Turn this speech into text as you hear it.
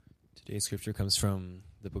Today's scripture comes from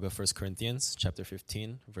the book of 1 Corinthians, chapter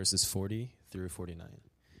 15, verses 40 through 49.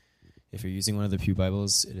 If you're using one of the Pew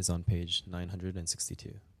Bibles, it is on page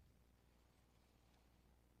 962.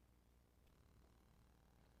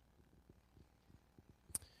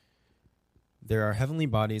 There are heavenly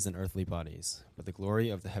bodies and earthly bodies, but the glory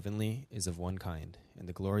of the heavenly is of one kind, and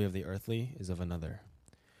the glory of the earthly is of another.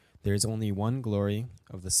 There is only one glory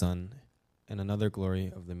of the sun, and another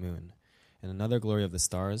glory of the moon, and another glory of the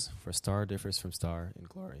stars, for star differs from star in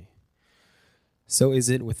glory. So is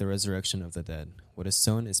it with the resurrection of the dead. What is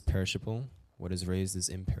sown is perishable, what is raised is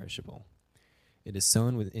imperishable. It is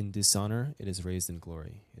sown in dishonor, it is raised in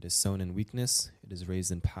glory. It is sown in weakness, it is raised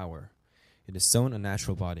in power. It is sown a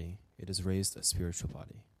natural body, it is raised a spiritual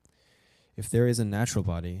body. If there is a natural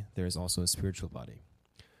body, there is also a spiritual body.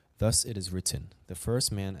 Thus it is written, the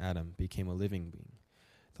first man, Adam, became a living being.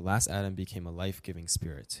 The last Adam became a life-giving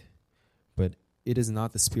spirit. But it is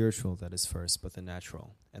not the spiritual that is first, but the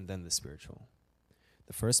natural, and then the spiritual.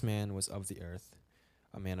 The first man was of the earth,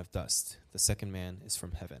 a man of dust. The second man is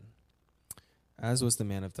from heaven. As was the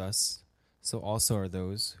man of dust, so also are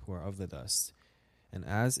those who are of the dust. And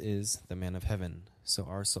as is the man of heaven, so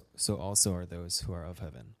also are those who are of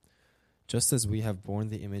heaven. Just as we have borne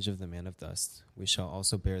the image of the man of dust, we shall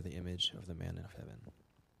also bear the image of the man of heaven.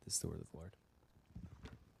 This is the word of the Lord.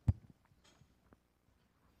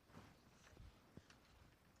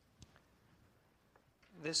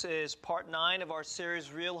 This is part 9 of our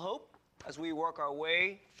series, Real Hope, as we work our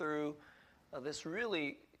way through this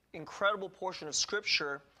really incredible portion of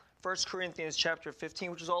Scripture, 1 Corinthians chapter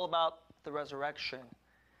 15, which is all about the resurrection.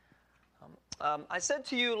 I said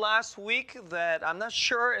to you last week that I'm not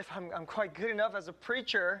sure if I'm quite good enough as a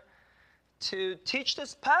preacher to teach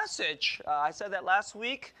this passage. I said that last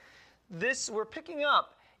week. We're picking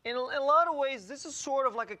up. In a lot of ways, this is sort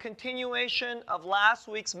of like a continuation of last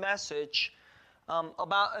week's message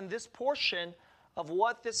about in this portion of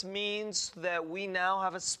what this means that we now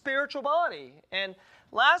have a spiritual body. And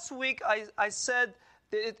last week I said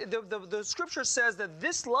the scripture says that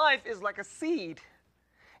this life is like a seed,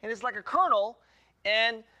 and it's like a kernel,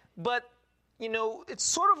 but it's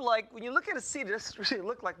sort of like when you look at a seed, it doesn't really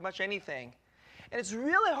look like much anything. And it's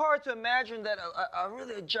really hard to imagine that a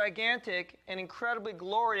really gigantic and incredibly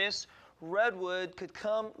glorious redwood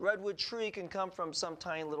tree can come from some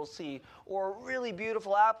tiny little seed, or a really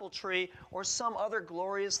beautiful apple tree, or some other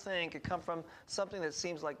glorious thing could come from something that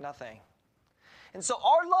seems like nothing. And so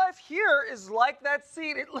our life here is like that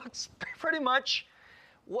seed. It looks pretty much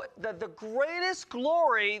the greatest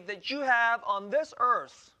glory that you have on this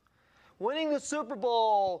earth. Winning the Super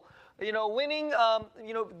Bowl, winning,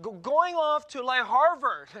 going off to like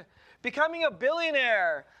Harvard, becoming a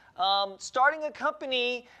billionaire, starting a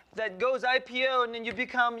company that goes IPO, and then you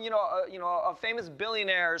become, a famous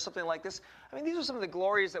billionaire or something like this. I mean, these are some of the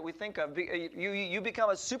glories that we think of. You become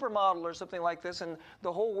a supermodel or something like this, and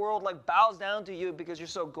the whole world like bows down to you because you're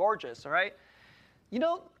so gorgeous, all right?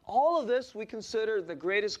 All of this we consider the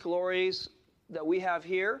greatest glories that we have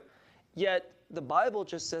here, yet the Bible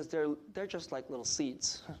just says they're just like little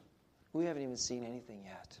seeds. We haven't even seen anything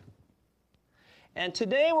yet. And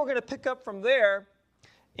today we're going to pick up from there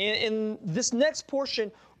in this next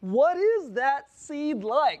portion. What is that seed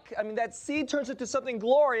like? I mean, that seed turns into something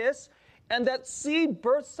glorious, and that seed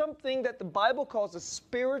births something that the Bible calls a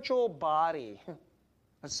spiritual body.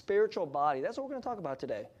 A spiritual body. That's what we're going to talk about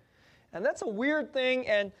today. And that's a weird thing,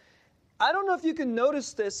 and I don't know if you can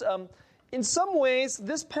notice this. In some ways,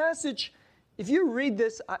 this passage, if you read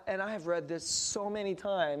this, and I have read this so many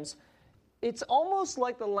times, it's almost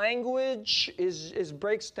like the language is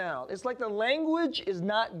breaks down. It's like the language is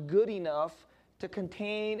not good enough to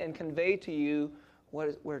contain and convey to you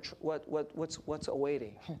what's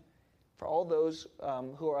awaiting for all those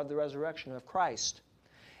who are of the resurrection of Christ.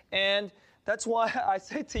 And that's why I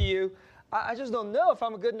say to you, I just don't know if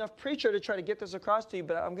I'm a good enough preacher to try to get this across to you,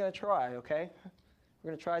 but I'm going to try, okay? We're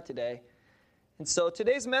going to try today. And so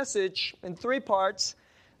today's message in 3 parts,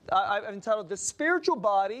 I've entitled The Spiritual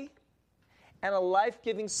Body and a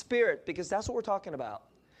Life-Giving Spirit, because that's what we're talking about.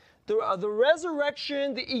 The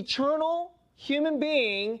resurrection, the eternal human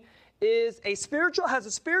being has a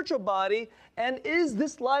spiritual body, and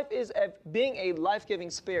this life is being a life-giving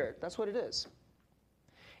spirit. That's what it is.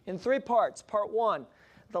 In 3 parts. Part 1,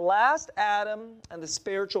 the last Adam and the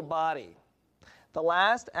spiritual body. The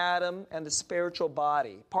last Adam and the spiritual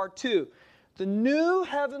body. Part 2, the new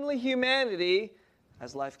heavenly humanity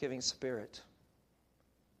as life-giving spirit.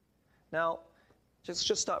 Now,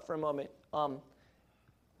 just stop for a moment.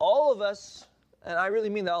 All of us, and I really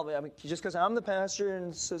mean that all of it, I mean, just because I'm the pastor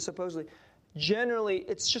and so supposedly, generally,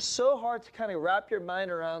 it's just so hard to kind of wrap your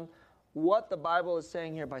mind around what the Bible is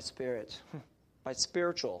saying here by spirit, by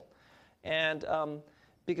spiritual. And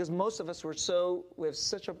because most of us we have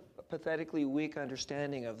such a pathetically weak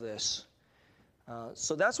understanding of this.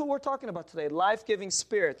 So that's what we're talking about today, life-giving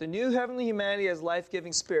spirit. The new heavenly humanity as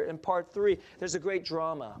life-giving spirit. In part 3, there's a great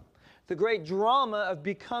drama. The great drama of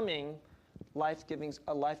becoming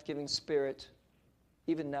a life-giving spirit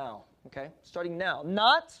even now, okay? Starting now.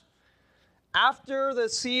 Not after the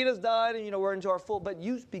seed has died and, we're into our full, but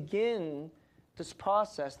you begin this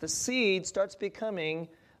process. The seed starts becoming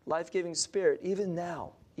life-giving spirit even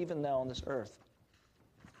now on this earth.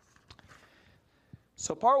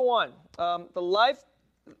 So part 1, the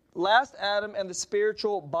last Adam and the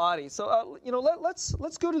spiritual body. So,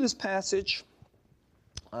 let's go to this passage.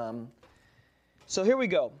 So here we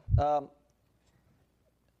go.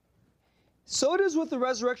 So it is with the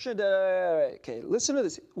resurrection. Okay, listen to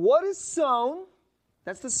this. What is sown,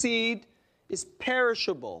 that's the seed, is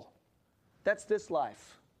perishable. That's this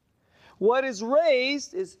life. What is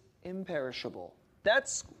raised is imperishable.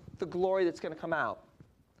 That's the glory that's going to come out.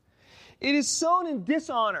 It is sown in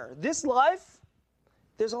dishonor. This life,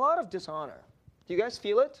 there's a lot of dishonor. Do you guys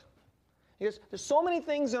feel it? Because there's so many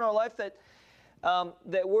things in our life that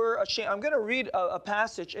we're ashamed. I'm going to read a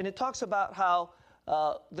passage, and it talks about how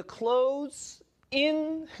the clothes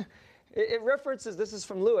it references, this is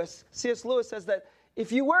from Lewis. C.S. Lewis says that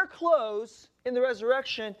if you wear clothes in the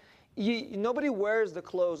resurrection, nobody wears the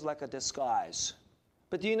clothes like a disguise.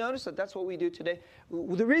 But do you notice that that's what we do today?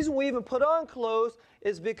 The reason we even put on clothes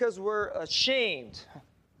is because we're ashamed.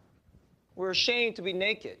 We're ashamed to be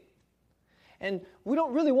naked. And we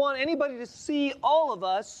don't really want anybody to see all of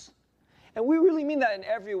us. And we really mean that in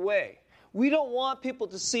every way. We don't want people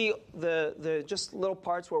to see the just little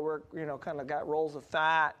parts where we're, kind of got rolls of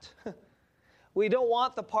fat. We don't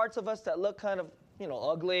want the parts of us that look kind of,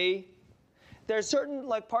 ugly. There's certain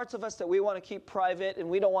parts of us that we want to keep private, and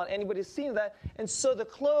we don't want anybody seeing that. And so the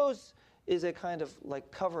clothes is a kind of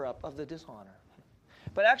cover-up of the dishonor.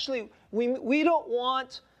 But actually, we don't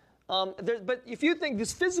want, but if you think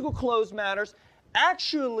this physical clothes matters,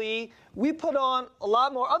 actually, we put on a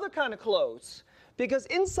lot more other kind of clothes. Because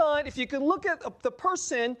inside, if you can look at the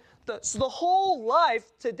person, so the whole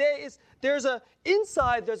life today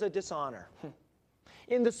inside there's a dishonor.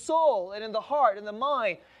 In the soul and in the heart and the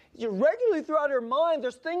mind, regularly throughout your mind,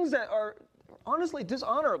 there's things that are honestly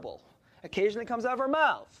dishonorable. Occasionally it comes out of our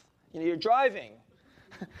mouth. You're driving.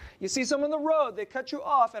 You see someone on the road, they cut you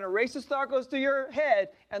off, and a racist thought goes through your head,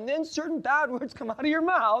 and then certain bad words come out of your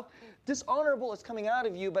mouth. Dishonorable is coming out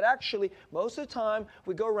of you, but actually, most of the time,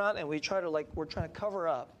 we go around and we're trying to cover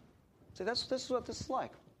up. So this is what this is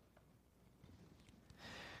like.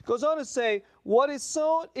 Goes on to say, what is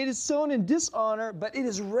sown, it is sown in dishonor, but it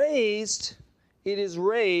is raised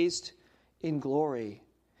in glory.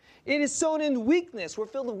 It is sown in weakness. We're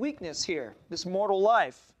filled with weakness here, this mortal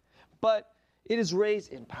life. But it is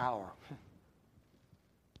raised in power.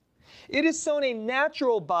 It is sown a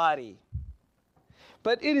natural body.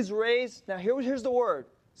 But it is raised, now here's the word,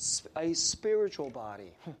 a spiritual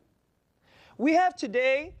body. We have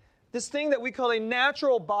today this thing that we call a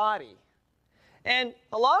natural body. And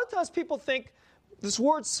a lot of times people think this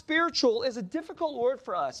word spiritual is a difficult word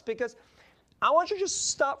for us, because I want you to just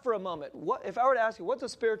stop for a moment. If I were to ask you, what's a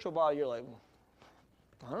spiritual body? You're like,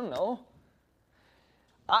 I don't know.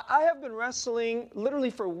 I have been wrestling literally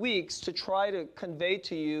for weeks to try to convey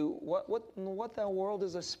to you what that world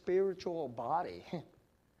is a spiritual body.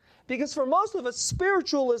 Because for most of us,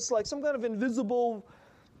 spiritual is like some kind of invisible,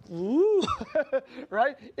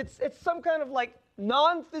 right? It's some kind of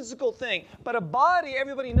non-physical thing. But a body,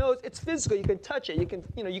 everybody knows, it's physical. You can touch it. You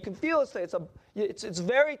can feel it. It's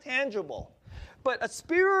very tangible. But a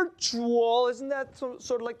spiritual, isn't that sort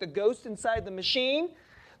of like the ghost inside the machine?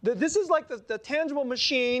 This is like the tangible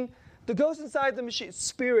machine. The ghost inside the machine is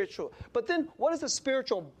spiritual. But then what is a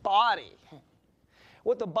spiritual body?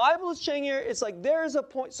 What the Bible is saying here is there is a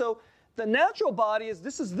point. So the natural body is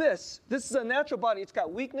this. This is a natural body. It's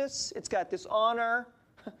got weakness. It's got dishonor.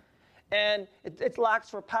 And it lacks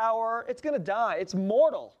for power. It's going to die. It's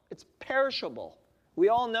mortal. It's perishable. We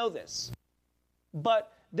all know this.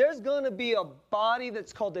 But there's going to be a body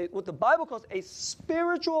that's called what the Bible calls a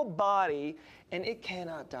spiritual body, and it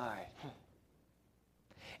cannot die.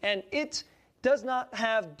 And it does not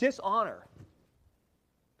have dishonor.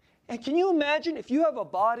 And can you imagine if you have a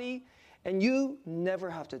body and you never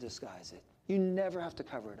have to disguise it? You never have to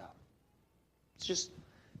cover it up. It's just,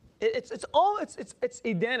 it's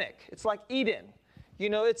Edenic. It's like Eden.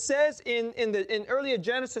 It says in earlier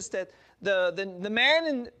Genesis that the man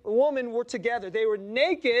and woman were together. They were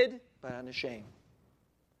naked but unashamed.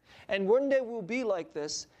 And one day we'll be like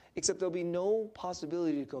this, except there'll be no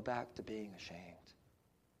possibility to go back to being ashamed.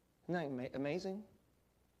 Isn't that amazing?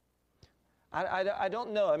 I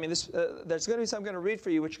don't know. I mean, there's going to be something I'm going to read for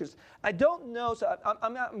you, which is, I don't know. So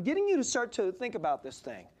I'm getting you to start to think about this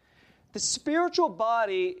thing. The spiritual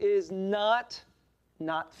body is not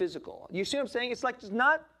physical. You see what I'm saying? It's like it's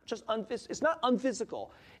not just it's not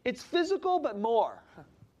unphysical. It's physical, but more.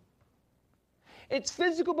 It's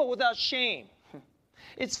physical, but without shame.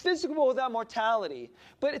 It's physical, but without mortality.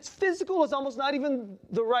 But it's physical is almost not even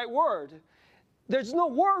the right word. There's no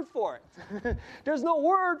word for it. There's no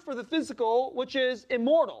word for the physical, which is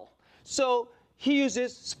immortal. So he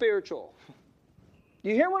uses spiritual.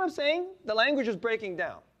 You hear what I'm saying? The language is breaking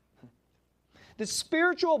down. The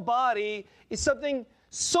spiritual body is something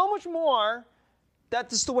so much more.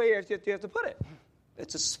 That's the way you have to put it.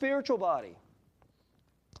 It's a spiritual body.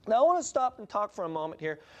 Now I want to stop and talk for a moment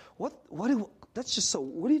here. What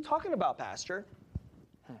are you talking about, Pastor?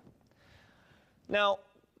 Now,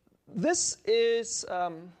 this is,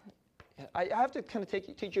 I have to kind of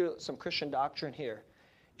teach you some Christian doctrine here.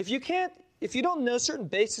 If you don't know certain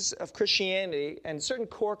basis of Christianity and certain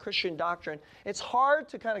core Christian doctrine, it's hard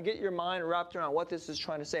to kind of get your mind wrapped around what this is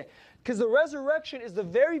trying to say. Because the resurrection is the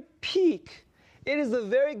very peak. It is the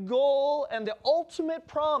very goal and the ultimate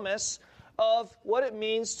promise of what it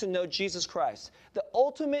means to know Jesus Christ. The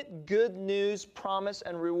ultimate good news, promise,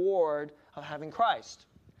 and reward of having Christ.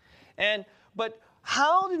 But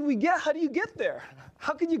how do you get there?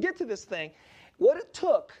 How could you get to this thing? What it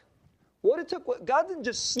took, God didn't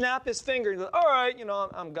just snap his finger and go, all right,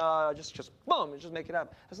 I'm God, just boom, and just make it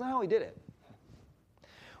happen. That's not how he did it.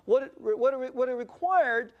 What it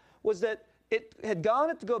required was that it had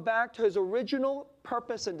to go back to his original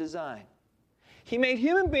purpose and design. He made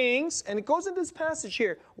human beings, and it goes into this passage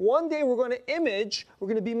here. One day we're going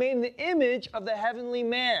to be made in the image of the heavenly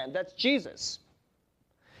man. That's Jesus.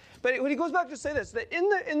 But when he goes back to say this, that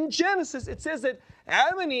in Genesis, it says that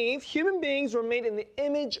Adam and Eve, human beings, were made in the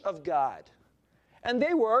image of God. And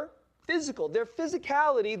they were physical. Their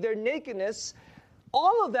physicality, their nakedness,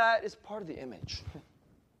 all of that is part of the image.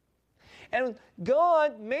 And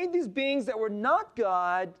God made these beings that were not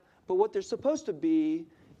God, but what they're supposed to be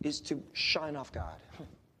is to shine off God.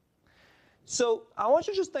 So I want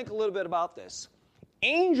you to just think a little bit about this.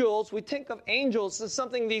 Angels, we think of angels as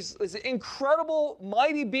something, these incredible,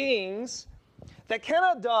 mighty beings that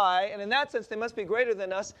cannot die, and in that sense, they must be greater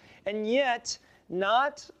than us, and yet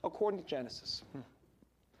not according to Genesis.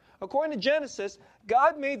 According to Genesis,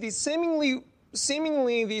 God made these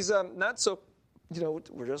seemingly these not so,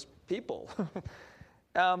 we're just people.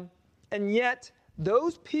 And yet,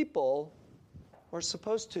 those people were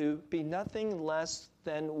supposed to be nothing less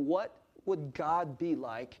than what would God be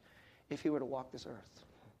like if he were to walk this earth.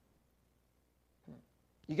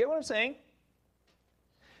 You get what I'm saying?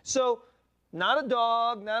 So, not a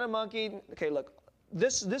dog, not a monkey. Okay, look,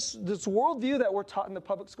 this worldview that we're taught in the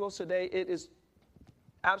public schools today, it is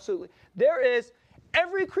absolutely. There is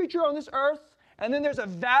every creature on this earth, and then there's a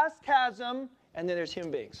vast chasm, and then there's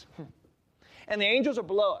human beings. And the angels are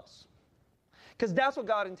below us. Because that's what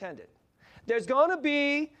God intended. There's going to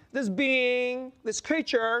be this being, this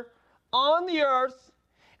creature on the earth,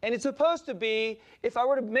 and it's supposed to be, if I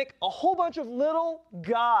were to make a whole bunch of little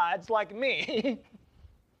gods like me,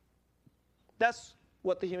 that's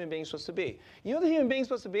what the human being is supposed to be. You know what the human being is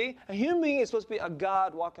supposed to be? A human being is supposed to be a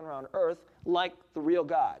God walking around earth like the real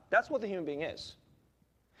God. That's what the human being is.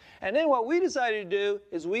 And then what we decided to do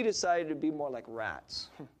is we decided to be more like rats.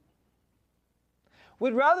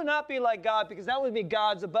 We'd rather not be like God because that would be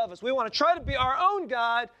gods above us. We want to try to be our own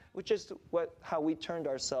God, which is how we turned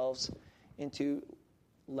ourselves into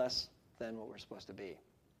less than what we're supposed to be.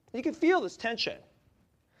 You can feel this tension.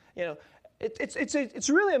 It's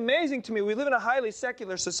really amazing to me. We live in a highly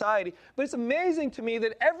secular society, but it's amazing to me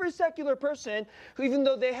that every secular person, who, even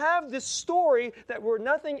though they have this story that we're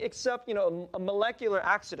nothing except a molecular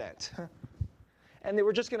accident, and they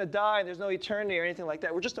were just going to die, and there's no eternity or anything like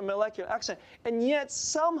that. We're just a molecular accident. And yet,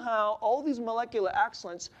 somehow, all these molecular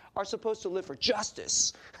accidents are supposed to live for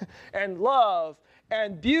justice and love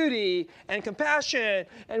and beauty and compassion.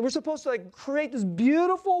 And we're supposed to create this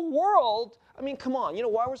beautiful world. I mean, come on. You know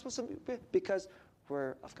why we're supposed to be? Because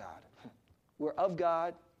we're of God. We're of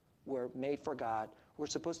God. We're made for God. We're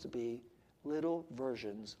supposed to be little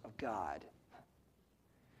versions of God.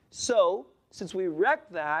 So, since we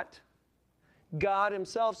wrecked that, God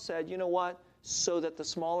himself said, you know what? So that the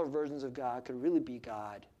smaller versions of God could really be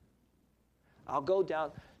God, I'll go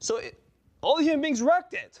down. So all the human beings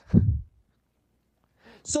wrecked it.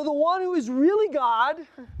 So the one who is really God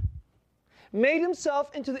made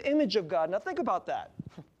himself into the image of God. Now think about that.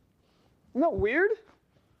 Isn't that weird?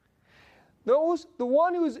 The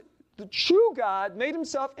one who is the true God made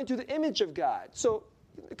himself into the image of God. So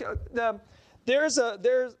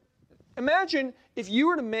imagine if you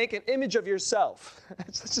were to make an image of yourself.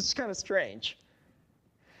 It's just kind of strange.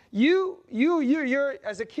 You're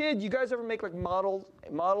as a kid, you guys ever make like model,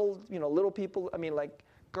 little people? I mean, like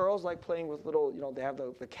girls like playing with little, they have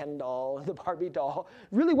the Ken doll, the Barbie doll.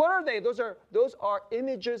 Really, what are they? Those are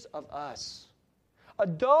images of us. A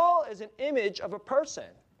doll is an image of a person,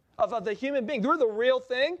 of the human being. They're the real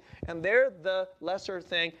thing, and they're the lesser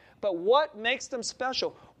thing. But what makes them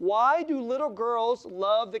special? Why do little girls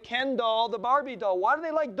love the Ken doll, the Barbie doll? Why do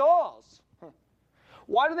they like dolls?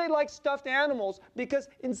 Why do they like stuffed animals? Because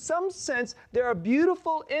in some sense, they're a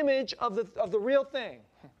beautiful image of the real thing.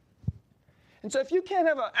 And so if you can't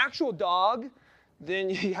have an actual dog, then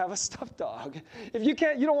you have a stuffed dog. If you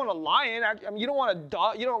can't, you don't want a lion. You don't want a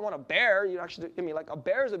dog. You don't want a bear. Like a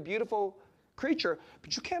bear is a beautiful creature,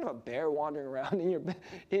 but you can't have a bear wandering around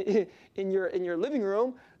in your living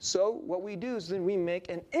room. So what we do is then we make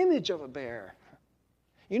an image of a bear.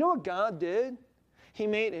 You know what God did? He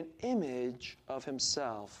made an image of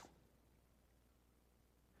himself.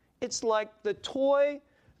 It's like the toy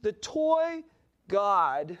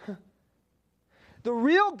God. The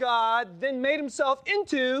real God then made himself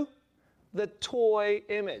into the toy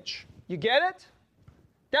image. You get it?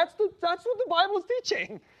 That's what the Bible is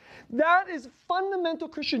teaching. That is fundamental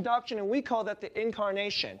Christian doctrine, and we call that the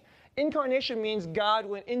incarnation. Incarnation means God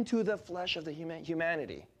went into the flesh of the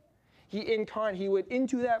humanity. He went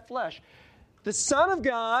into that flesh. The Son of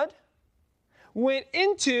God went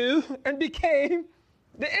into and became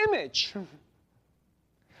the image.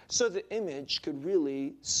 So the image could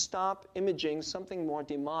really stop imaging something more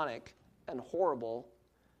demonic and horrible.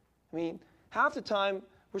 I mean, half the time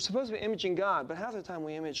we're supposed to be imaging God, but half the time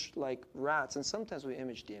we image like rats, and sometimes we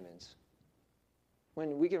image demons.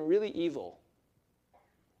 When we get really evil.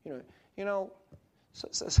 I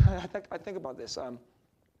think about this.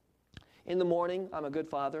 In the morning, I'm a good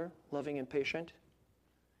father, loving and patient.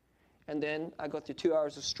 And then I go through 2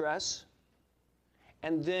 hours of stress.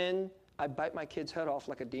 And then I bite my kid's head off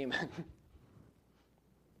like a demon.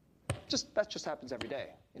 That just happens every day,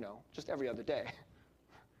 just every other day.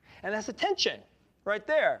 And that's the tension right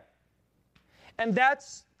there. And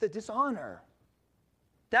that's the dishonor.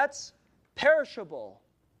 That's perishable.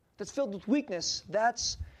 That's filled with weakness.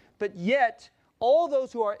 But yet, all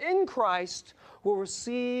those who are in Christ will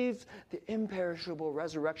receive the imperishable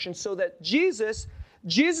resurrection, so that Jesus,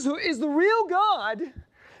 who is the real God,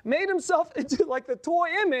 made himself into like the toy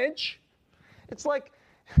image. It's like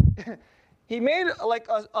he made like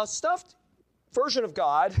a stuffed version of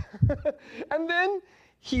God, and then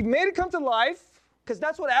he made it come to life, because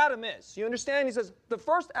that's what Adam is. You understand? He says the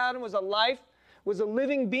first Adam was a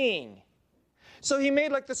living being. So he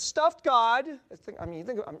made like the stuffed God.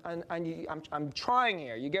 I'm trying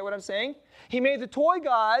here. You get what I'm saying? He made the toy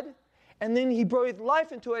God, and then he breathed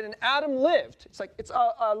life into it, and Adam lived. It's like it's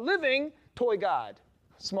a living toy God,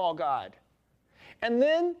 small God. And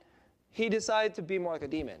then he decided to be more like a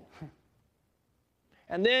demon.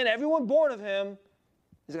 And then everyone born of him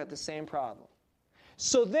has got the same problem.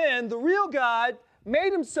 So then the real God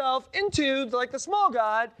made himself into like the small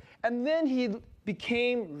God, and then he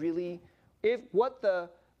became really, what the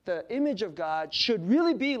image of God should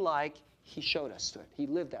really be like, he showed us it. He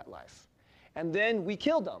lived that life. And then we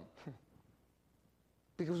killed him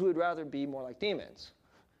because we would rather be more like demons.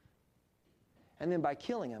 And then by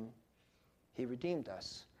killing him, he redeemed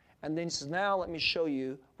us. And then he says, now let me show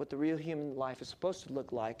you what the real human life is supposed to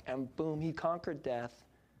look like. And boom, he conquered death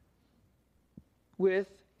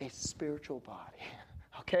with a spiritual body.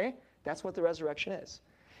 Okay? That's what the resurrection is.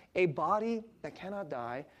 A body that cannot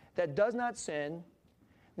die, that does not sin,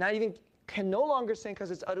 not even can no longer sin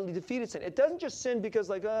because it's utterly defeated sin. It doesn't just sin because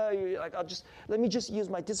let me just use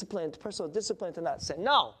my personal discipline to not sin.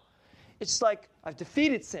 No. It's like I've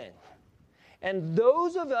defeated sin. And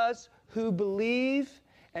those of us who believe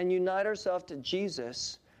and unite ourselves to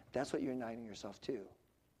Jesus, that's what you're uniting yourself to.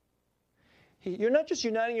 You're not just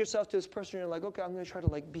uniting yourself to this person, you're like, okay, I'm going to try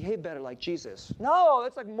to behave better like Jesus. No,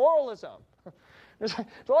 that's like moralism. There's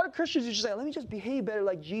a lot of Christians who just say, let me just behave better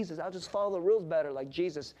like Jesus. I'll just follow the rules better like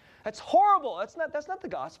Jesus. That's horrible. That's not the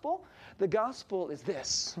gospel. The gospel is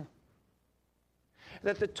this.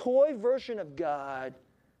 That the toy version of God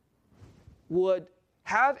would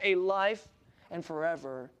have a life, and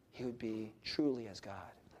forever he would be truly as God,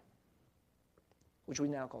 which we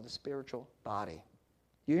now call the spiritual body.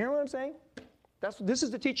 You hear what I'm saying? This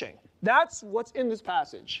is the teaching. That's what's in this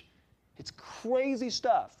passage. It's crazy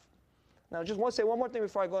stuff. Now, I just want to say one more thing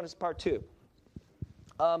before I go into part 2.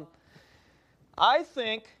 I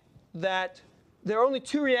think that there are only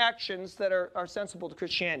two reactions that are sensible to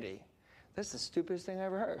Christianity. That's the stupidest thing I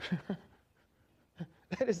ever heard.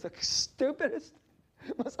 That is the stupidest,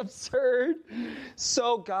 most absurd.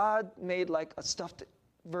 So God made like a stuffed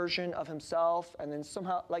version of himself, and then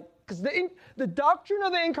somehow, like, because the doctrine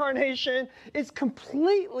of the incarnation is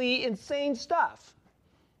completely insane stuff.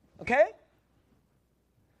 Okay?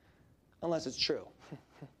 Unless it's true.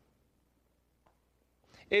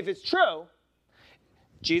 If it's true,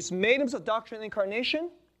 Jesus made himself doctrine of the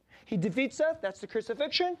incarnation. He defeats death. That's the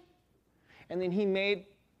crucifixion. And then he made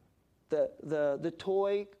the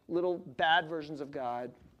toy little bad versions of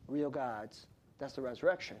God, real gods. That's the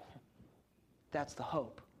resurrection. That's the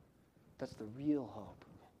hope. That's the real hope.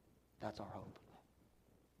 That's our hope.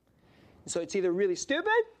 So it's either really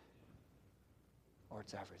stupid or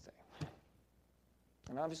it's everything.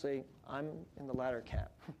 And obviously, I'm in the latter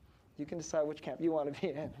camp. You can decide which camp you want to be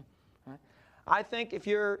in. Right? I think if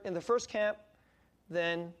you're in the first camp,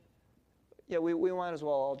 then yeah, we might as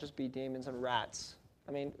well all just be demons and rats.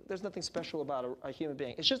 I mean, there's nothing special about a human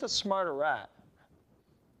being. It's just a smarter rat.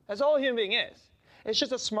 That's all a human being is. It's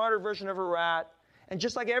just a smarter version of a rat. And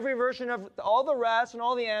just like every version of all the rats and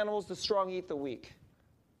all the animals, the strong eat the weak.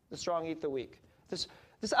 The strong eat the weak. This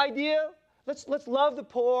idea, let's love the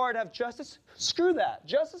poor and have justice. Screw that.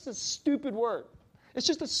 Justice is a stupid word. It's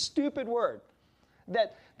just a stupid word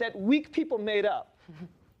that weak people made up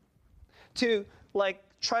to like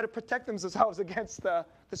try to protect themselves against the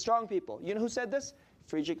strong people. You know who said this?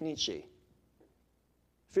 Friedrich Nietzsche.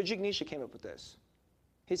 Friedrich Nietzsche came up with this.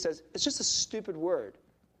 He says, it's just a stupid word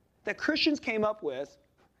that Christians came up with,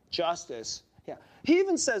 justice. Yeah. He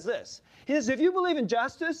even says this. He says, if you believe in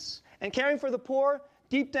justice and caring for the poor,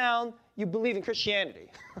 deep down, you believe in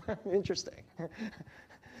Christianity. Interesting.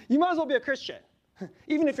 You might as well be a Christian.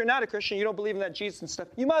 Even if you're not a Christian, you don't believe in that Jesus and stuff,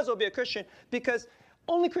 you might as well be a Christian because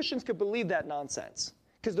only Christians could believe that nonsense.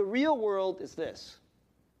 Because the real world is this.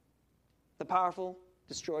 The powerful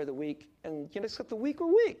destroy the weak, and except the weak are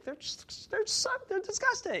weak. They're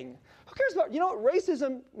disgusting. Who cares about,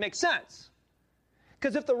 racism makes sense.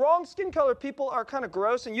 Because if the wrong skin color people are kind of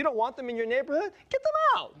gross and you don't want them in your neighborhood, get them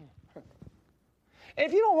out. And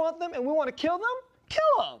if you don't want them and we want to kill them,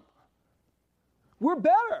 kill them. We're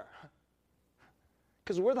better.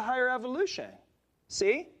 Because we're the higher evolution.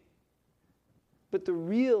 See? But the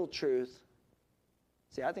real truth,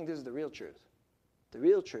 I think this is the real truth. The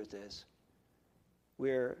real truth is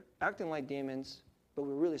we're acting like demons, but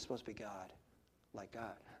we're really supposed to be God, like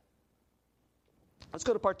God. Let's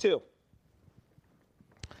go to part 2.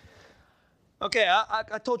 Okay,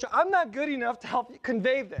 I told you, I'm not good enough to help you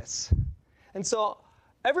convey this. And so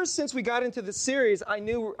ever since we got into this series, I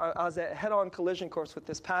knew I was at a head-on collision course with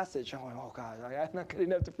this passage. I went, oh, God, I'm not good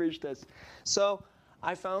enough to preach this. So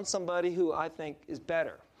I found somebody who I think is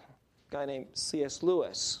better, a guy named C.S.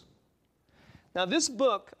 Lewis. Now, this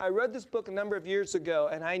book, I read this book a number of years ago,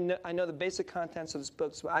 and I know the basic contents of this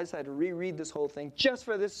book, so I decided to reread this whole thing just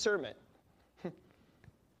for this sermon.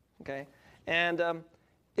 Okay? And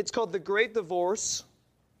it's called The Great Divorce.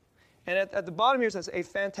 And at the bottom here it says, a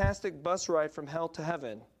fantastic bus ride from hell to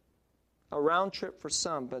heaven. A round trip for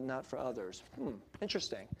some, but not for others.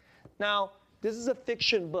 Interesting. Now, this is a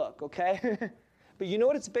fiction book, okay? But you know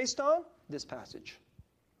what it's based on? This passage.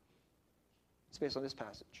 It's based on this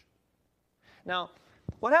passage. Now,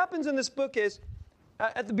 what happens in this book is,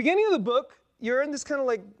 at the beginning of the book, you're in this kind of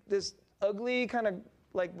like, this ugly kind of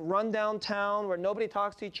like rundown town where nobody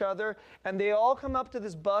talks to each other, and they all come up to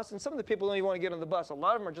this bus, and some of the people don't even want to get on the bus. A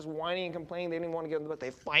lot of them are just whining and complaining. They don't even want to get on the bus.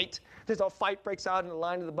 They fight. This whole fight breaks out in the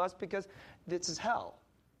line of the bus because this is hell.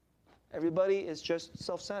 Everybody is just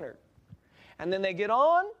self-centered. And then they get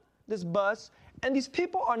on this bus, and these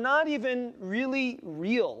people are not even really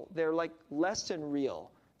real. They're like less than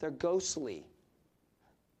real. They're ghostly.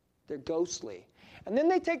 They're ghostly. And then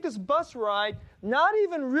they take this bus ride, not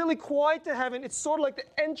even really quite to heaven. It's sort of like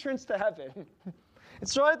the entrance to heaven.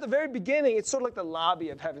 It's right at the very beginning. It's sort of like the lobby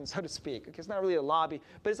of heaven, so to speak. Okay, it's not really a lobby,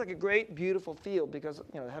 but it's like a great, beautiful field because,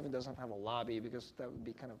 heaven doesn't have a lobby because that would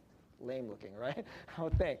be kind of lame looking, right? I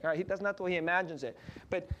would think. Right? That's not the way he imagines it.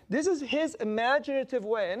 But this is his imaginative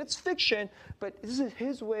way, and it's fiction, but this is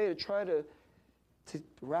his way to try to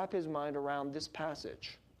wrap his mind around this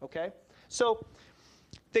passage. Okay? So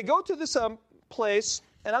they go to this place,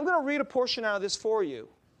 and I'm going to read a portion out of this for you.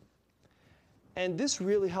 And this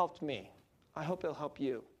really helped me. I hope it'll help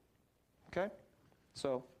you. Okay?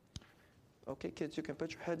 So, okay, kids, you can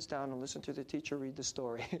put your heads down and listen to the teacher read the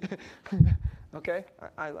story. Okay?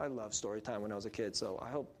 I love story time when I was a kid, so I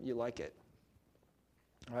hope you like it.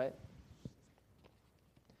 All right?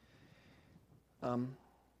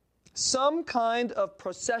 some kind of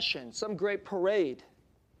procession, some great parade,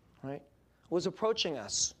 right, was approaching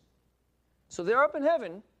us. So they're up in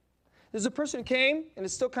heaven. There's a person who came, and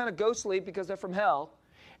it's still kind of ghostly because they're from hell.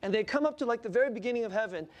 And they come up to like the very beginning of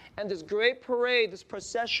heaven, and this great parade, this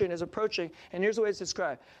procession is approaching. And here's the way it's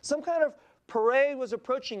described. Some kind of parade was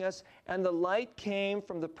approaching us, and the light came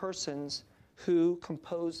from the persons who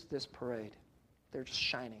composed this parade. They're just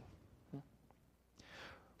shining.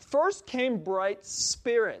 First came bright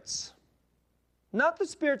spirits. Not the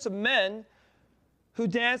spirits of men who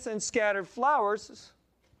danced and scattered flowers,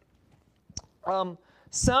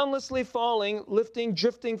 soundlessly falling, lifting,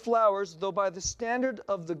 drifting flowers, though by the standard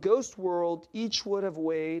of the ghost world, each would have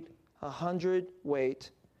weighed 100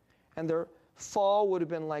 weight, and their fall would have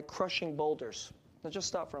been like crushing boulders. Now just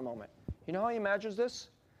stop for a moment. You know how he imagines this?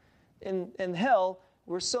 In hell,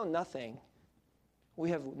 we're so nothing. We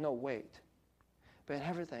have no weight. But in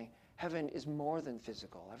everything, heaven is more than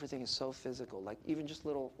physical. Everything is so physical. Like even just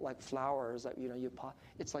little like flowers that you pop.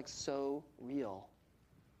 It's like so real.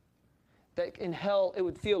 That in hell it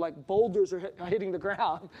would feel like boulders are hitting the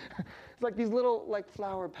ground. It's like these little like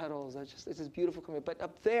flower petals. It's this beautiful community. But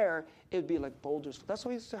up there it would be like boulders. That's how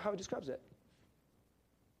he describes it.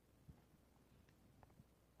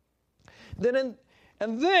 Then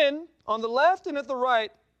on the left and at the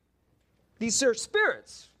right, these are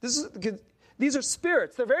spirits. These are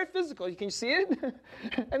spirits. They're very physical. You can see it.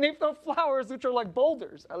 And they throw flowers which are like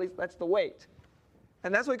boulders. At least that's the weight.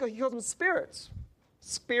 And that's why he calls them spirits.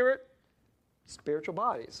 Spiritual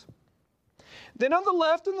bodies. Then on the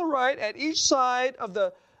left and the right, at each side of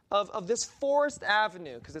this forest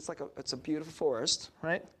avenue, because it's a beautiful forest,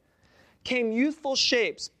 right? Came youthful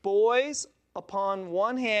shapes, boys upon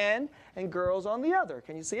one hand and girls on the other.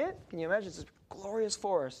 Can you see it? Can you imagine? It's this glorious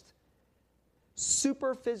forest.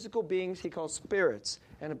 Super physical beings he calls spirits.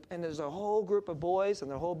 And there's a whole group of boys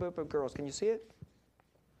and a whole group of girls. Can you see it?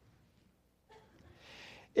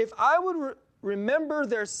 If I would remember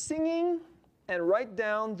their singing and write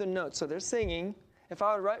down the notes. So they're singing. If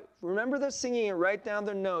I would remember their singing and write down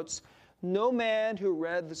their notes, no man who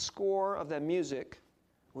read the score of that music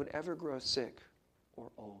would ever grow sick or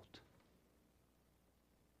old.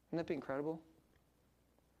 Wouldn't that be incredible?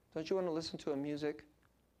 Don't you want to listen to a music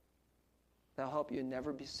that'll help you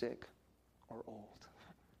never be sick or old?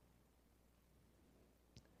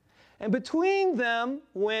 And between them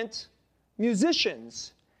went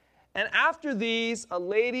musicians. And after these, a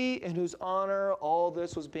lady in whose honor all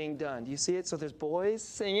this was being done. Do you see it? So there's boys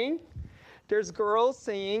singing, there's girls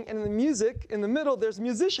singing, and in the music, in the middle, there's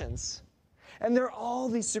musicians. And they're all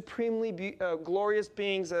these supremely glorious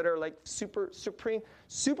beings that are like super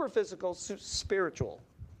physical, spiritual.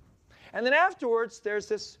 And then afterwards, there's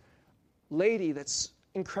this lady that's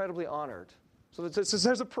incredibly honored. So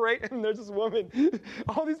there's a parade, and there's this woman.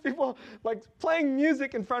 All these people like playing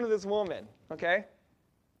music in front of this woman, okay?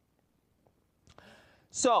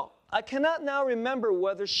 So, I cannot now remember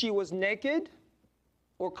whether she was naked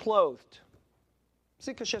or clothed.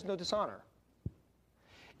 See, because she has no dishonor.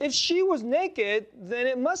 If she was naked, then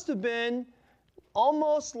it must have been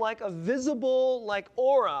almost like a visible, like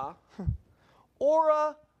aura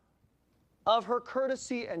of her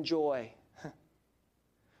courtesy and joy,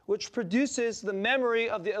 which produces the memory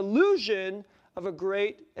of the illusion of a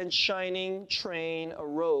great and shining train, a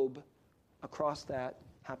robe, across that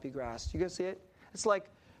happy grass. You guys see it? It's like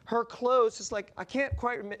her clothes, it's like, I can't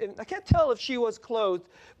tell if she was clothed,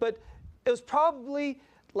 but it was probably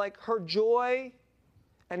like her joy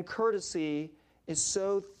and courtesy is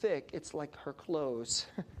so thick, it's like her clothes.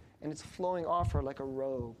 And it's flowing off her like a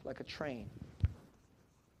robe, like a train.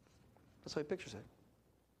 That's how he pictures it.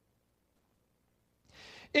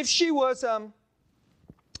 If she were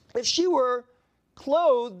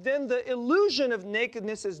clothed, then the illusion of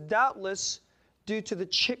nakedness is doubtless due to the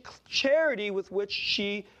charity with which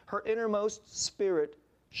her innermost spirit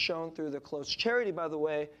shone through the clothes. Charity, by the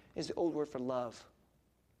way, is the old word for love.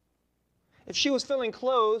 If she was feeling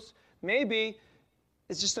clothed, maybe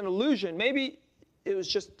it's just an illusion. Maybe it was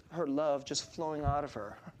just her love just flowing out of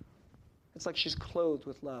her. It's like she's clothed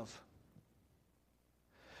with love.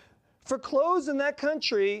 For clothes in that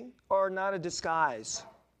country are not a disguise.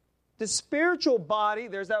 The spiritual body,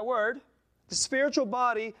 there's that word, the spiritual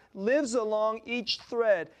body lives along each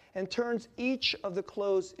thread and turns each of the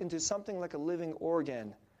clothes into something like a living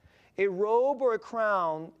organ. A robe or a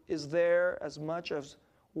crown is there as much as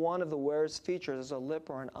one of the wearer's features as a lip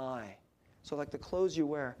or an eye. So like the clothes you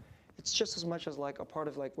wear, it's just as much as like a part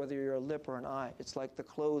of like whether you're a lip or an eye. It's like the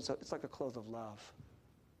clothes, it's like a cloth of love.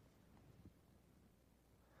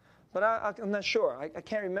 But I'm not sure. I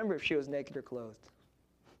can't remember if she was naked or clothed.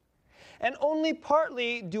 and only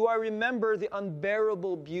partly do I remember the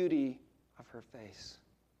unbearable beauty of her face.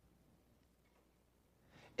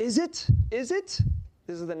 Is it? This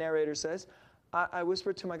is the narrator says. I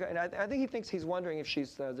whispered to my guy, and I think he thinks he's wondering if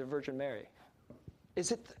she's the Virgin Mary.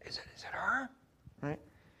 Is it her? Right?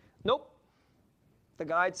 Nope. The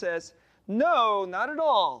guide says, no, not at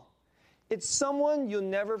all. It's someone you'll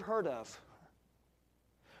never have heard of.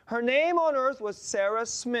 Her name on earth was Sarah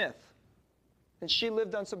Smith, and she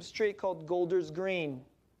lived on some street called Golders Green.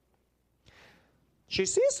 She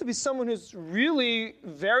seems to be someone who's really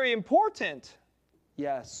very important.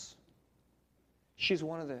 Yes, she's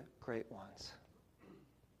one of the great ones.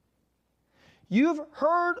 You've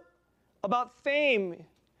heard about fame,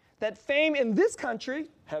 that fame in this country,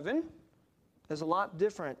 heaven, is a lot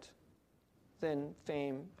different than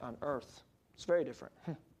fame on earth. It's very different.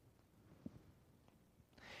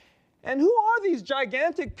 And who are these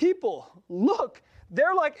gigantic people? Look,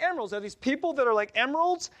 they're like emeralds. They're these people that are like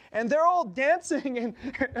emeralds, and they're all dancing,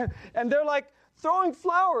 and they're like throwing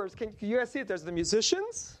flowers. Can you guys see it? There's the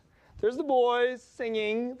musicians. There's the boys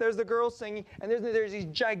singing, there's the girls singing, and there's these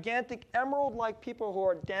gigantic emerald-like people who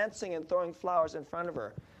are dancing and throwing flowers in front of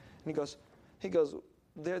her. And he goes,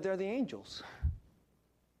 they're the angels.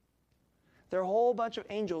 There are a whole bunch of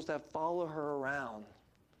angels that follow her around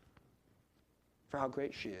for how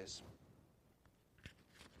great she is.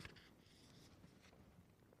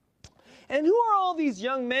 And who are all these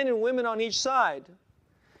young men and women on each side?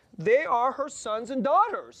 They are her sons and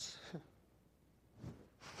daughters.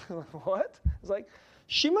 What? It's like,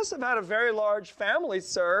 she must have had a very large family,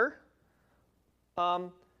 sir. He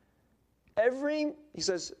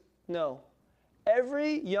says, no.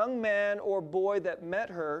 Every young man or boy that met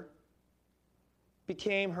her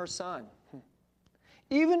became her son.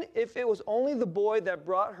 Even if it was only the boy that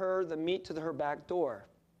brought her the meat to her back door.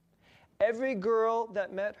 Every girl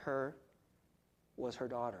that met her was her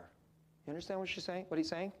daughter. You understand what she's saying? What he's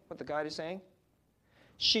saying? What the guide is saying?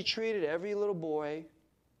 She treated every little boy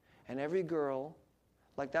and every girl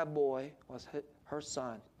like that boy was her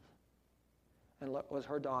son and was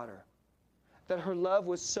her daughter. That her love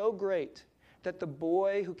was so great that the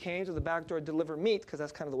boy who came to the back door to deliver meat, because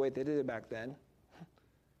that's kind of the way they did it back then,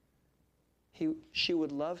 she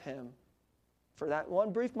would love him for that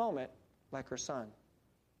one brief moment like her son.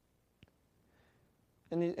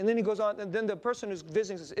 And then he goes on, and then the person who's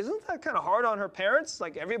visiting says, isn't that kind of hard on her parents?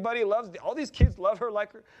 Like everybody loves, all these kids love her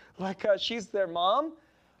like she's their mom?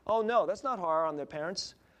 Oh no, that's not hard on their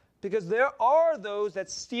parents. Because there are those that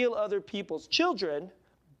steal other people's children,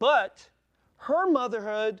 but her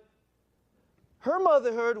motherhood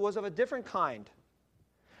was of a different kind.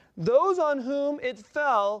 Those on whom it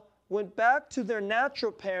fell went back to their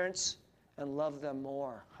natural parents and loved them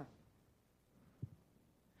more.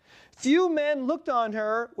 Few men looked on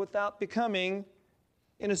her without becoming,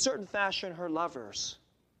 in a certain fashion, her lovers.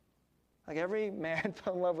 Like every man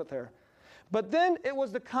fell in love with her. But then it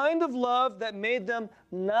was the kind of love that made them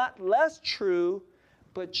not less true,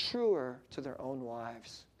 but truer to their own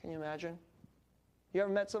wives. Can you imagine? You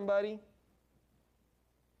ever met somebody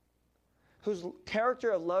whose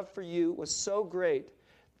character of love for you was so great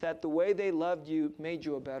that the way they loved you made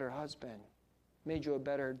you a better husband, made you a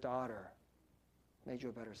better daughter, made you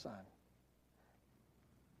a better son?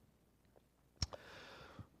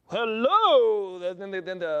 Hello! Then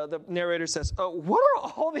the narrator says, what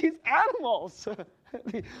are all these animals?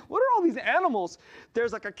 What are all these animals?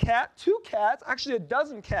 There's like a cat, 2 cats, actually a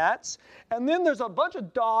dozen cats, and then there's a bunch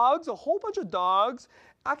of dogs, a whole bunch of dogs.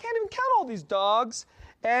 I can't even count all these dogs,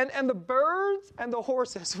 and the birds and the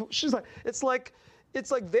horses. She's like, it's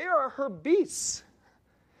like they are her beasts.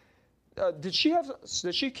 Did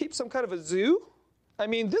she keep some kind of a zoo? I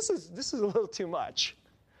mean, this is a little too much.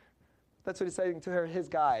 That's what he's saying to his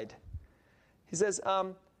guide. He says,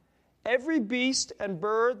 every beast and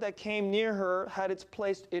bird that came near her had its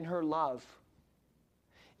place in her love.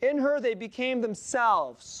 In her they became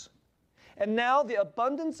themselves. And now the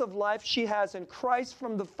abundance of life she has in Christ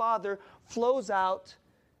from the Father flows out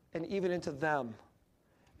and even into them.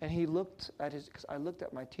 And he looked at because I looked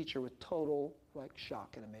at my teacher with total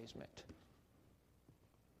shock and amazement.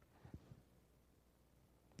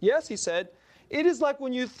 Yes, he said, it is like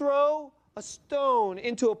when you throw a stone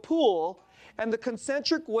into a pool and the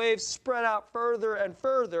concentric waves spread out further and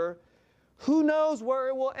further. Who knows where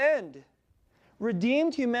it will end?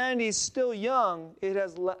 Redeemed humanity is still young. It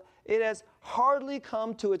has hardly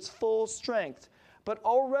come to its full strength. But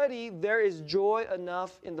already there is joy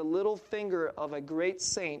enough in the little finger of a great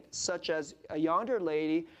saint, such as yonder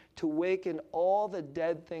lady, to waken all the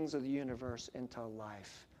dead things of the universe into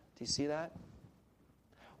life. Do you see that?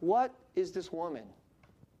 What is this woman?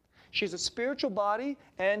 She's a spiritual body,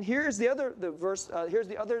 and here's the other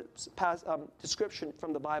description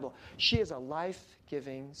from the Bible. She is a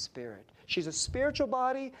life-giving spirit. She's a spiritual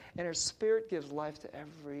body, and her spirit gives life to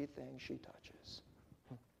everything she touches.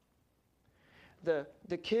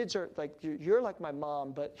 The kids are like, you're like my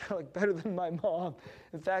mom, but you're like better than my mom.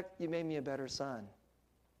 In fact, you made me a better son.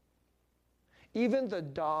 Even the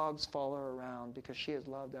dogs follow her around because she has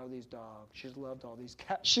loved all these dogs. She's loved all these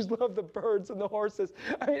cats. She's loved the birds and the horses.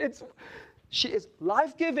 I mean, she is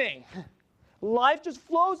life-giving. Life just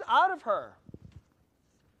flows out of her.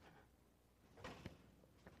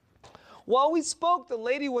 While we spoke, the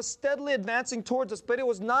lady was steadily advancing towards us, but it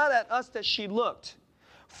was not at us that she looked.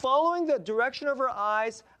 Following the direction of her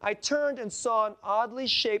eyes, I turned and saw an oddly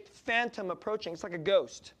shaped phantom approaching. It's like a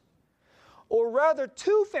ghost. Or rather,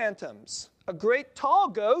 two phantoms. A great tall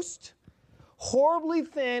ghost, horribly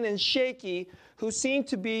thin and shaky, who seemed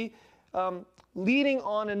to be leading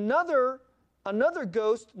on another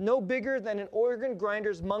ghost no bigger than an organ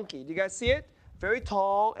grinder's monkey. Do you guys see it? Very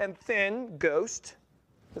tall and thin ghost.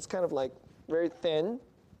 It's kind of like very thin,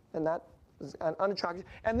 and that is unattractive.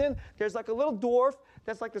 And then there's like a little dwarf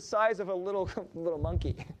that's like the size of a little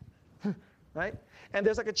monkey, right? And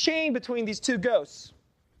there's like a chain between these two ghosts.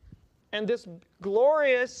 And this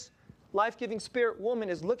glorious, life-giving spirit woman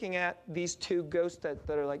is looking at these two ghosts that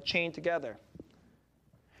are like chained together.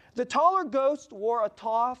 The taller ghost wore a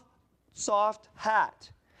tall, soft hat,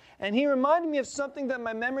 and he reminded me of something that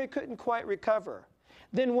my memory couldn't quite recover.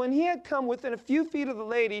 Then when he had come within a few feet of the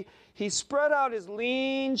lady, he spread out his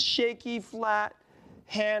lean, shaky, flat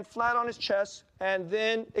hand flat on his chest, and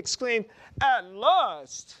then exclaimed, "At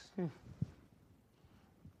last!"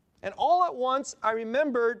 And all at once, I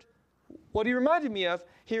remembered what he reminded me of.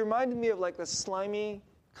 He reminded me of like the slimy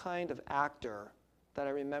kind of actor that I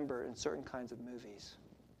remember in certain kinds of movies.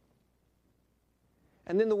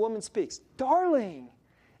 And then the woman speaks, "Darling,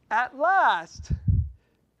 at last!"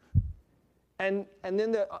 And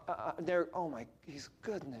then they're, oh my, his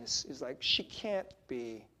goodness, is like, she can't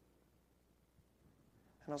be.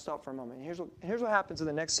 And I'll stop for a moment. And here's what happens in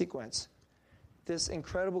the next sequence. This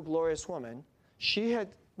incredible, glorious woman, she had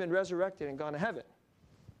been resurrected and gone to heaven.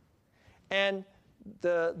 And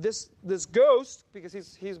this ghost, because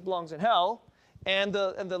he belongs in hell, and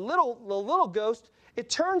the little ghost,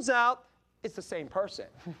 it turns out it's the same person.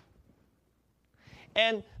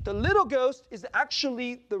 And the little ghost is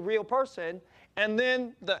actually the real person, and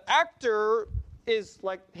then the actor is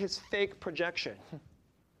like his fake projection.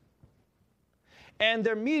 And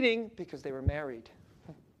they're meeting because they were married.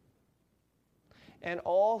 And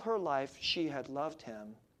all her life she had loved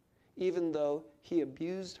him, even though he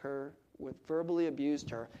verbally abused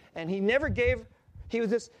her. And he never gave, he was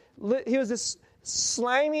this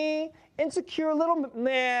slimy, insecure little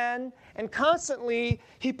man, and constantly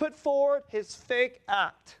he put forward his fake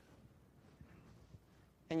act.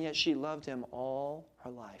 And yet she loved him all her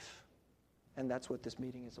life. And that's what this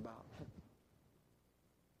meeting is about.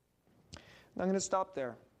 Now I'm going to stop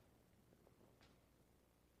there.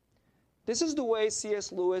 This is the way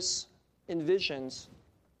C.S. Lewis envisions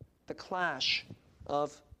the clash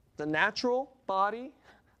of the natural body,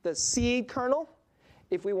 the seed kernel,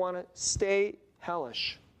 if we want to stay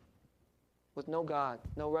hellish, with no God,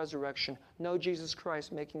 no resurrection, no Jesus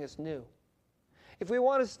Christ making us new. If we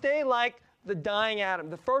want to stay like the dying Adam,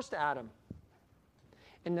 the first Adam.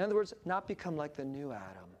 In other words, not become like the new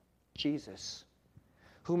Adam, Jesus,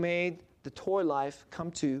 who made the toy life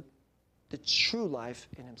come to the true life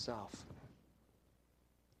in himself.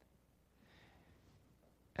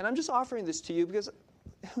 And I'm just offering this to you because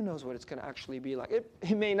who knows what it's going to actually be like.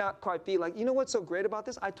 It may not quite be like, you know what's so great about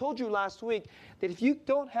this? I told you last week that if you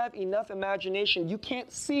don't have enough imagination, you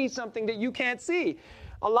can't see something that you can't see.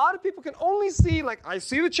 A lot of people can only see, like, I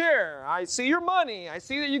see the chair, I see your money, I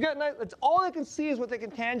see that you got nice. It's all they can see is what they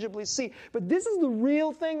can tangibly see. But this is the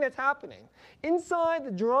real thing that's happening. Inside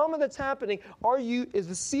the drama that's happening, is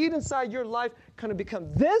the seed inside your life going to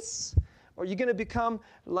become this? Or are you going to become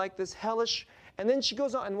like this hellish? And then she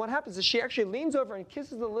goes on, and what happens is she actually leans over and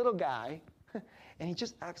kisses the little guy, and he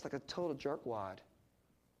just acts like a total jerkwad.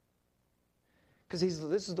 Because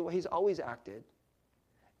this is the way he's always acted.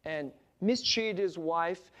 And mistreated his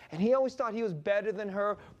wife, and he always thought he was better than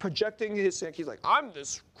her, projecting his, he's like, I'm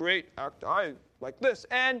this great actor, I like this.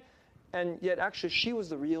 And yet actually she was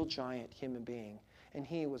the real giant human being, and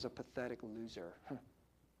he was a pathetic loser.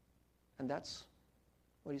 And that's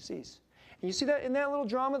what he sees. And you see that in that little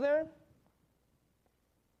drama there?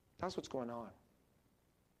 That's what's going on.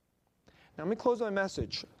 Now let me close my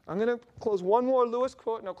message. I'm going to close one more Lewis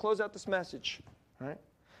quote, and I'll close out this message. All right?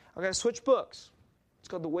 I'm going to switch books. It's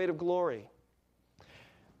called The Weight of Glory.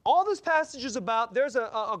 all this passage is about, there's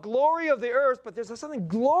a glory of the earth, but there's something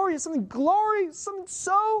glorious, something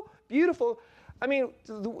so beautiful. I mean,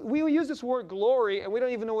 we use this word glory, and we don't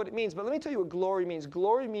even know what it means. But let me tell you what glory means.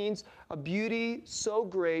 Glory means a beauty so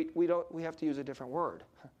great, we have to use a different word.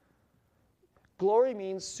 Glory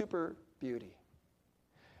means super beauty.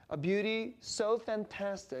 A beauty so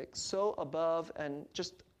fantastic, so above and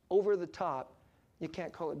just over the top, you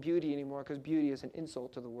can't call it beauty anymore because beauty is an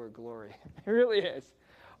insult to the word glory. It really is.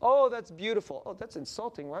 Oh, that's beautiful. Oh, that's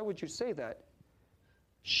insulting. Why would you say that?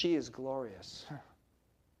 She is glorious.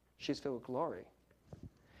 She's filled with glory.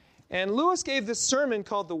 And Lewis gave this sermon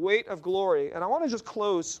called The Weight of Glory. And I want to just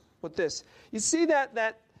close with this. You see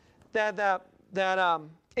that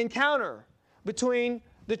encounter between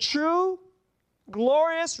the true,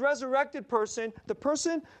 glorious, resurrected person, the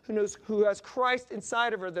person who has Christ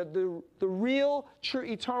inside of her, the real, true,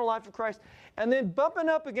 eternal life of Christ, and then bumping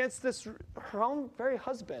up against her own very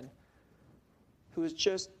husband, who is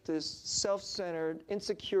just this self-centered,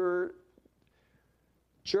 insecure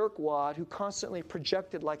jerkwad who constantly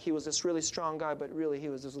projected like he was this really strong guy, but really he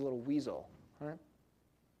was this little weasel. Right?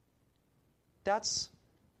 That's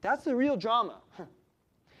the real drama.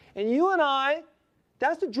 And you and I,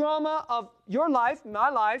 that's the drama of your life, my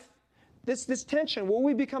life, this tension. Will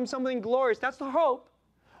we become something glorious? That's the hope.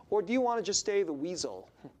 Or do you want to just stay the weasel?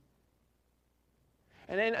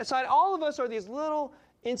 And then inside all of us are these little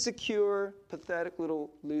insecure, pathetic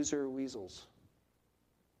little loser weasels.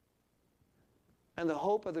 And the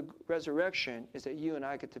hope of the resurrection is that you and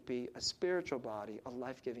I get to be a spiritual body, a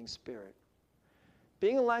life-giving spirit.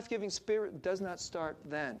 Being a life-giving spirit does not start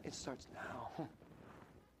then. It starts now.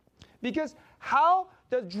 Because how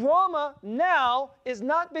the drama now is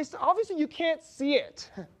not based, obviously you can't see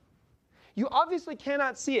it. You obviously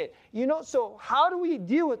cannot see it. So how do we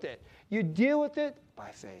deal with it? You deal with it by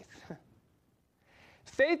faith.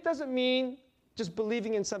 Faith doesn't mean just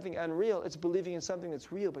believing in something unreal. It's believing in something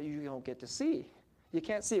that's real, but you don't get to see. You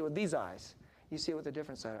can't see it with these eyes. You see it with a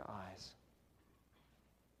different set of eyes.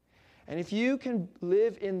 And if you can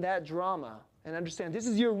live in that drama and understand this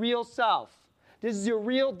is your real self, this is your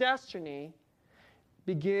real destiny,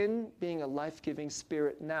 begin being a life-giving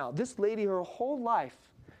spirit now. This lady, her whole life,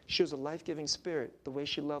 she was a life-giving spirit, the way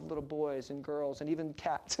she loved little boys and girls and even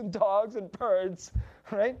cats and dogs and birds,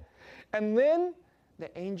 right? And then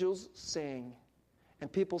the angels sing.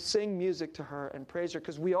 And people sing music to her and praise her,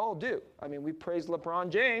 because we all do. I mean, we praise LeBron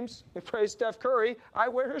James. We praise Steph Curry. I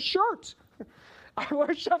wear his shirt. I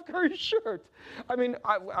wear Steph Curry's shirt. I mean,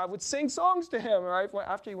 I would sing songs to him, right?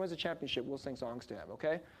 After he wins a championship, we'll sing songs to him,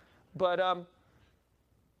 okay? But,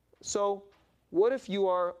 so what if you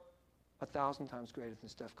are 1,000 times greater than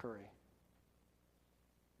Steph Curry?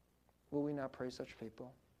 Will we not praise such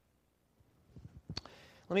people?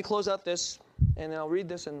 Let me close out this, and then I'll read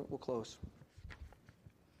this and we'll close.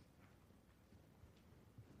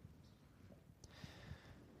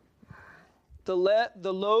 The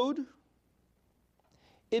load,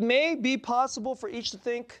 it may be possible for each to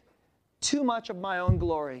think too much of my own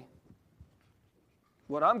glory.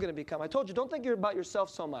 What I'm going to become. I told you, don't think about yourself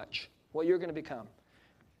so much, what you're going to become.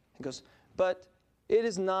 He goes, but it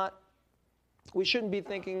is not, we shouldn't be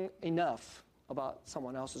thinking enough about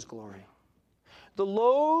someone else's glory. The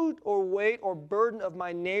load or weight or burden of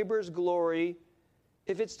my neighbor's glory,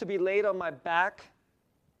 if it's to be laid on my back,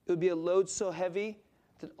 it would be a load so heavy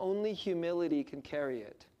that only humility can carry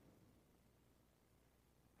it.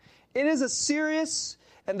 It is a serious,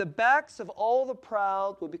 and the backs of all the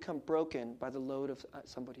proud will become broken by the load of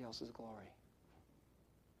somebody else's glory.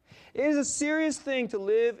 It is a serious thing to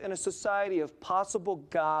live in a society of possible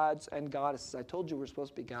gods and goddesses. I told you we're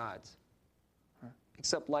supposed to be gods,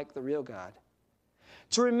 except like the real God.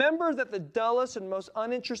 To remember that the dullest and most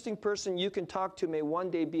uninteresting person you can talk to may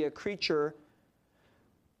one day be a creature,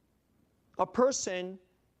 a person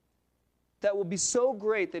that will be so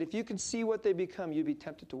great that if you can see what they become, you'd be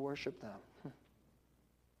tempted to worship them.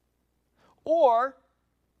 Or,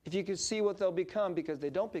 if you can see what they'll become because they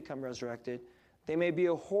don't become resurrected, they may be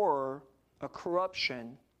a horror, a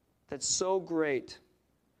corruption that's so great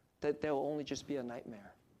that they'll only just be a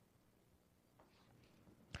nightmare.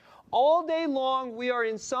 All day long, we are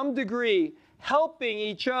in some degree helping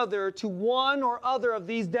each other to one or other of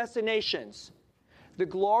these destinations, the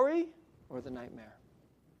glory or the nightmare.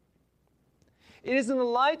 It is in the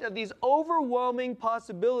light of these overwhelming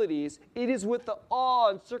possibilities, it is with the awe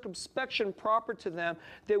and circumspection proper to them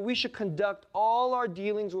that we should conduct all our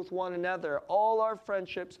dealings with one another, all our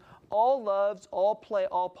friendships, all loves, all play,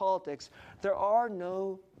 all politics. There are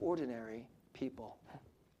no ordinary people.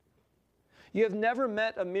 You have never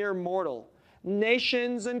met a mere mortal,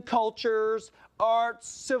 nations and cultures, arts,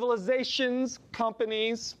 civilizations,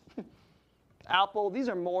 companies. Apple, these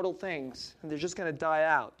are mortal things, and they're just going to die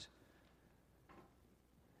out.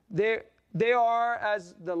 They are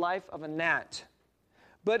as the life of a gnat.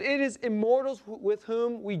 But it is immortals with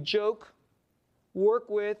whom we joke, work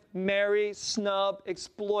with, marry, snub,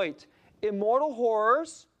 exploit. Immortal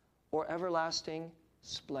horrors or everlasting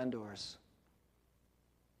splendors.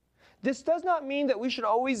 This does not mean that we should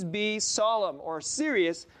always be solemn or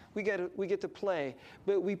serious. We get to play,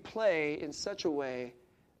 but we play in such a way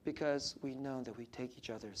because we know that we take each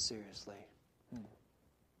other seriously.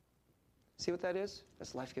 See what that is?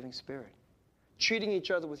 That's life-giving spirit. Treating each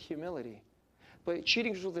other with humility, but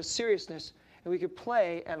treating each other with seriousness, and we could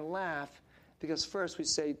play and laugh because first we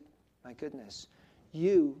say, my goodness,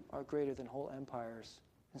 you are greater than whole empires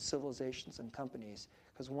and civilizations and companies,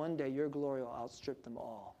 because one day your glory will outstrip them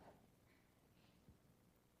all.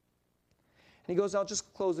 And he goes, I'll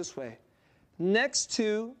just close this way. Next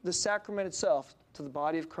to the sacrament itself, to the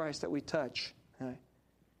body of Christ that we touch, right?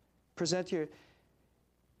 Present here.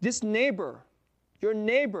 This neighbor, your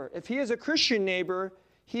neighbor, if he is a Christian neighbor,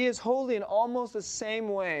 he is holy in almost the same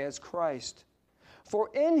way as Christ. For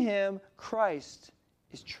in him, Christ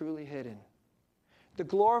is truly hidden. The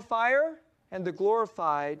glorifier and the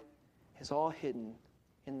glorified is all hidden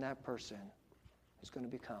in that person who's going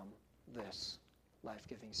to become this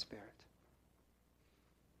life-giving spirit.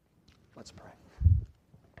 Let's pray.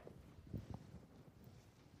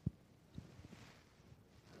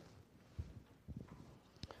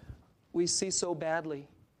 We see so badly.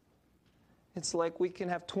 It's like we can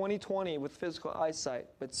have 20/20 with physical eyesight,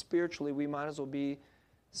 but spiritually we might as well be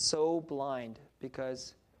so blind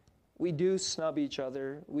because we do snub each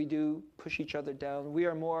other. We do push each other down. We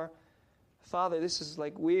are more, Father, this is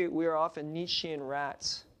like we are often Nietzschean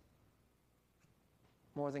rats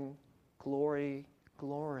more than glory.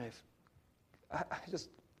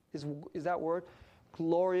 Is that word?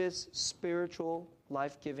 Glorious, spiritual,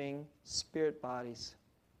 life-giving spirit bodies.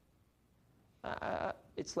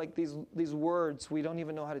 It's like these words, we don't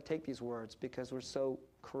even know how to take these words because we're so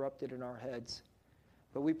corrupted in our heads.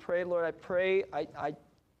 But we pray, Lord, I pray,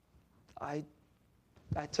 I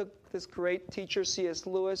took this great teacher, C.S.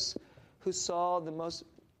 Lewis, who saw the most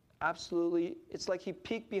absolutely, it's like he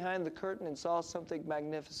peeked behind the curtain and saw something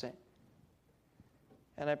magnificent.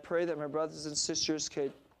 And I pray that my brothers and sisters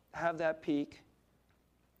could have that peek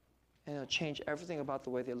and it'll change everything about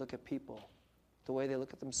the way they look at people, the way they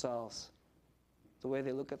look at themselves, the way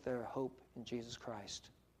they look at their hope in Jesus Christ.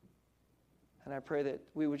 And I pray that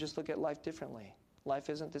we would just look at life differently. Life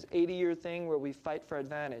isn't this 80-year thing where we fight for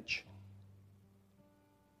advantage,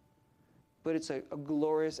 but it's a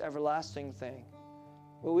glorious, everlasting thing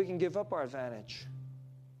where we can give up our advantage.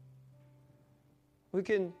 We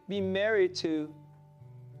can be married to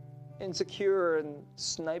insecure and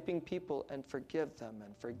sniping people and forgive them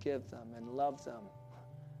and love them.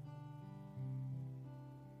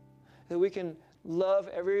 That we can love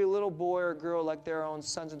every little boy or girl like their own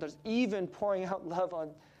sons and daughters, even pouring out love on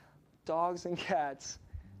dogs and cats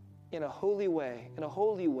in a holy way,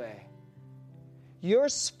 Your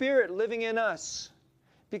spirit living in us,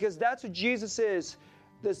 because that's what Jesus is.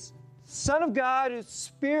 The Son of God whose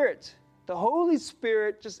spirit, the Holy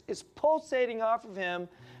Spirit, just is pulsating off of him,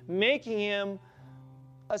 making him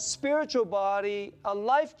a spiritual body, a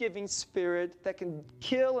life-giving spirit that can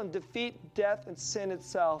kill and defeat death and sin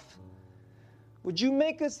itself. Would you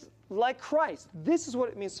make us like Christ? This is what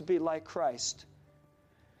it means to be like Christ.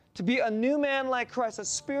 To be a new man like Christ, a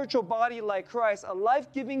spiritual body like Christ, a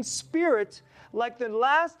life-giving spirit like the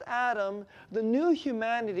last Adam, the new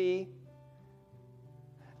humanity,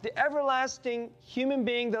 the everlasting human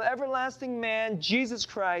being, the everlasting man, Jesus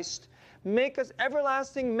Christ. Make us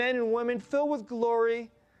everlasting men and women filled with glory.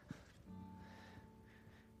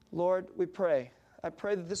 Lord, we pray. I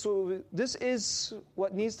pray that this is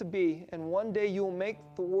what needs to be, and one day you will make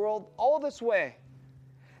the world all this way.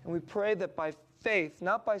 And we pray that by faith,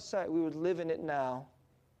 not by sight, we would live in it now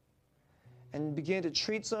and begin to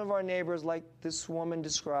treat some of our neighbors like this woman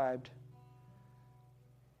described.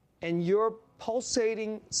 And your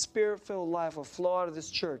pulsating, spirit-filled life will flow out of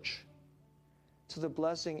this church to the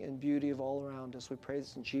blessing and beauty of all around us. We pray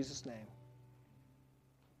this in Jesus' name.